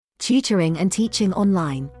Tutoring and teaching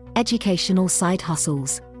online, educational side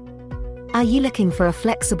hustles. Are you looking for a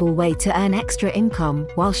flexible way to earn extra income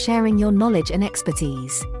while sharing your knowledge and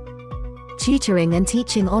expertise? Tutoring and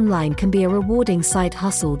teaching online can be a rewarding side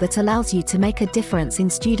hustle that allows you to make a difference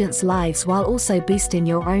in students' lives while also boosting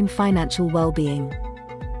your own financial well-being.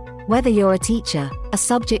 Whether you're a teacher, a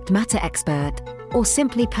subject matter expert, or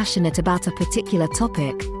simply passionate about a particular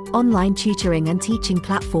topic, online tutoring and teaching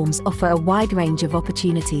platforms offer a wide range of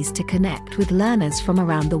opportunities to connect with learners from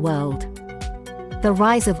around the world. The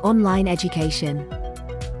rise of online education.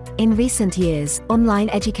 In recent years, online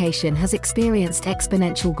education has experienced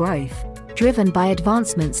exponential growth, driven by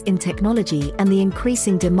advancements in technology and the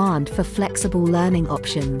increasing demand for flexible learning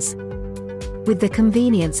options. With the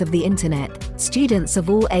convenience of the internet, students of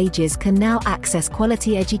all ages can now access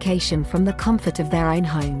quality education from the comfort of their own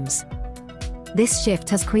homes. This shift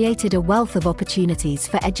has created a wealth of opportunities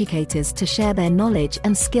for educators to share their knowledge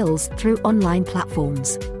and skills through online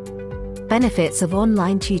platforms. Benefits of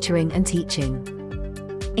online tutoring and teaching.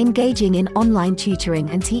 Engaging in online tutoring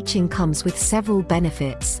and teaching comes with several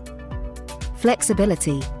benefits.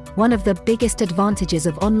 Flexibility. One of the biggest advantages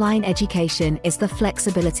of online education is the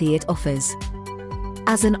flexibility it offers.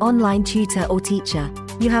 As an online tutor or teacher,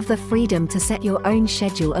 you have the freedom to set your own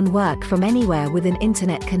schedule and work from anywhere with an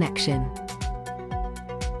internet connection.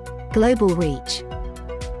 Global reach.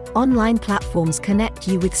 Online platforms connect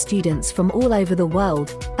you with students from all over the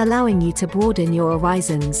world, allowing you to broaden your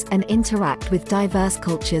horizons and interact with diverse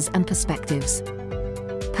cultures and perspectives.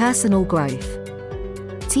 Personal growth.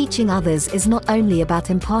 Teaching others is not only about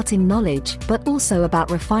imparting knowledge but also about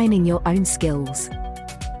refining your own skills.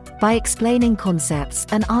 By explaining concepts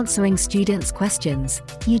and answering students' questions,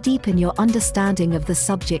 you deepen your understanding of the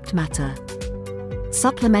subject matter.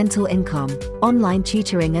 Supplemental income. Online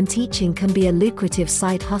tutoring and teaching can be a lucrative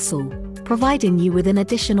side hustle, providing you with an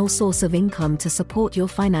additional source of income to support your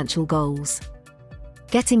financial goals.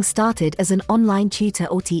 Getting started as an online tutor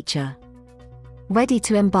or teacher. Ready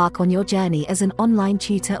to embark on your journey as an online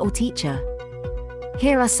tutor or teacher?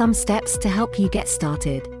 Here are some steps to help you get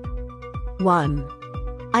started. 1.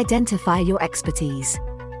 Identify your expertise.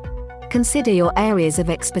 Consider your areas of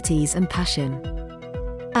expertise and passion.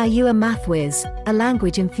 Are you a math whiz, a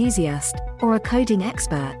language enthusiast, or a coding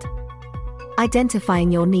expert? Identifying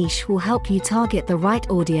your niche will help you target the right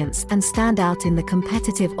audience and stand out in the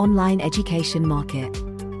competitive online education market.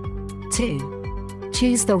 2.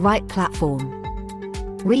 Choose the right platform.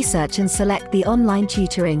 Research and select the online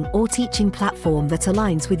tutoring or teaching platform that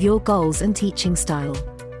aligns with your goals and teaching style.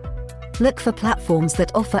 Look for platforms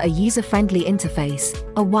that offer a user-friendly interface,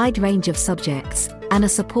 a wide range of subjects, and a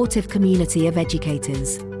supportive community of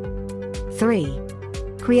educators. 3.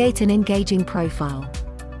 Create an engaging profile.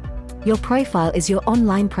 Your profile is your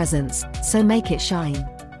online presence, so make it shine.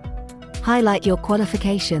 Highlight your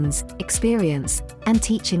qualifications, experience, and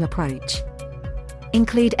teaching approach.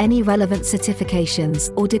 Include any relevant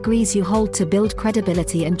certifications or degrees you hold to build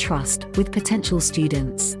credibility and trust with potential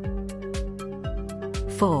students.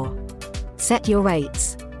 4. Set your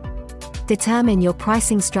rates. Determine your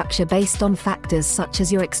pricing structure based on factors such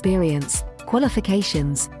as your experience,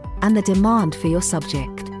 qualifications, and the demand for your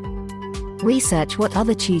subject. Research what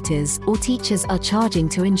other tutors or teachers are charging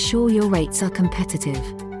to ensure your rates are competitive.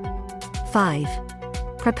 5.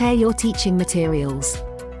 Prepare your teaching materials.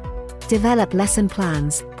 Develop lesson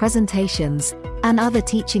plans, presentations, and other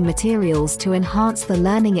teaching materials to enhance the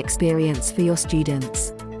learning experience for your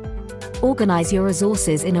students. Organize your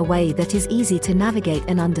resources in a way that is easy to navigate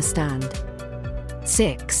and understand.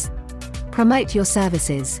 6. Promote your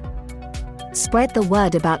services. Spread the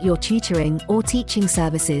word about your tutoring or teaching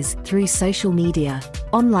services through social media,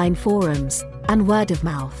 online forums, and word of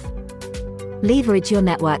mouth. Leverage your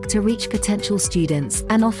network to reach potential students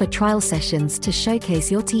and offer trial sessions to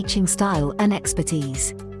showcase your teaching style and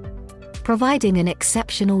expertise, providing an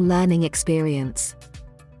exceptional learning experience.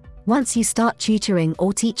 Once you start tutoring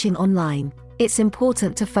or teaching online, it's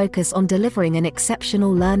important to focus on delivering an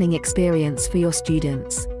exceptional learning experience for your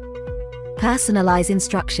students. Personalize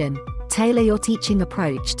instruction. Tailor your teaching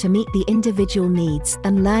approach to meet the individual needs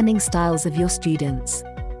and learning styles of your students.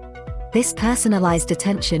 This personalized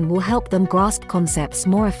attention will help them grasp concepts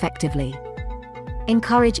more effectively.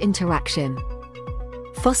 Encourage interaction.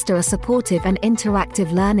 Foster a supportive and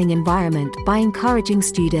interactive learning environment by encouraging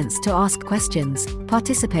students to ask questions,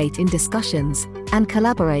 participate in discussions, and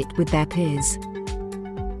collaborate with their peers.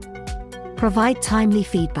 Provide timely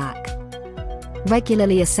feedback.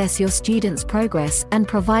 Regularly assess your students' progress and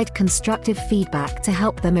provide constructive feedback to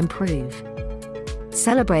help them improve.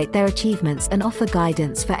 Celebrate their achievements and offer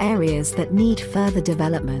guidance for areas that need further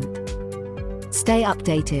development. Stay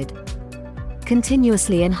updated.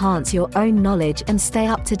 Continuously enhance your own knowledge and stay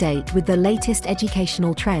up to date with the latest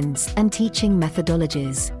educational trends and teaching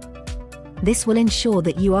methodologies. This will ensure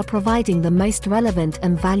that you are providing the most relevant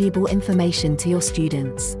and valuable information to your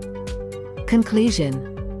students.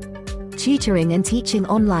 Conclusion. Tutoring and teaching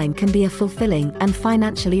online can be a fulfilling and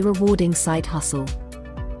financially rewarding side hustle.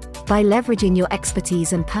 By leveraging your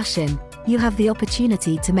expertise and passion, you have the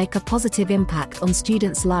opportunity to make a positive impact on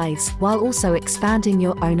students' lives while also expanding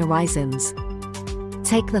your own horizons.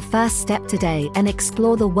 Take the first step today and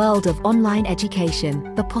explore the world of online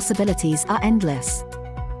education. The possibilities are endless.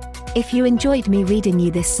 If you enjoyed me reading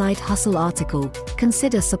you this side hustle article,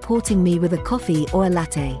 consider supporting me with a coffee or a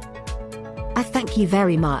latte. I thank you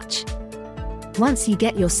very much. Once you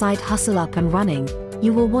get your side hustle up and running,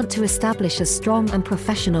 you will want to establish a strong and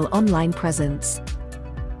professional online presence.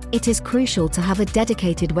 It is crucial to have a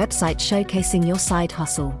dedicated website showcasing your side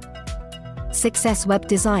hustle. Success Web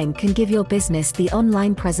Design can give your business the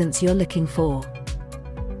online presence you're looking for.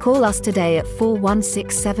 Call us today at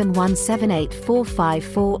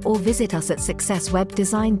 416-717-8454 or visit us at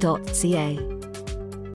successwebdesign.ca.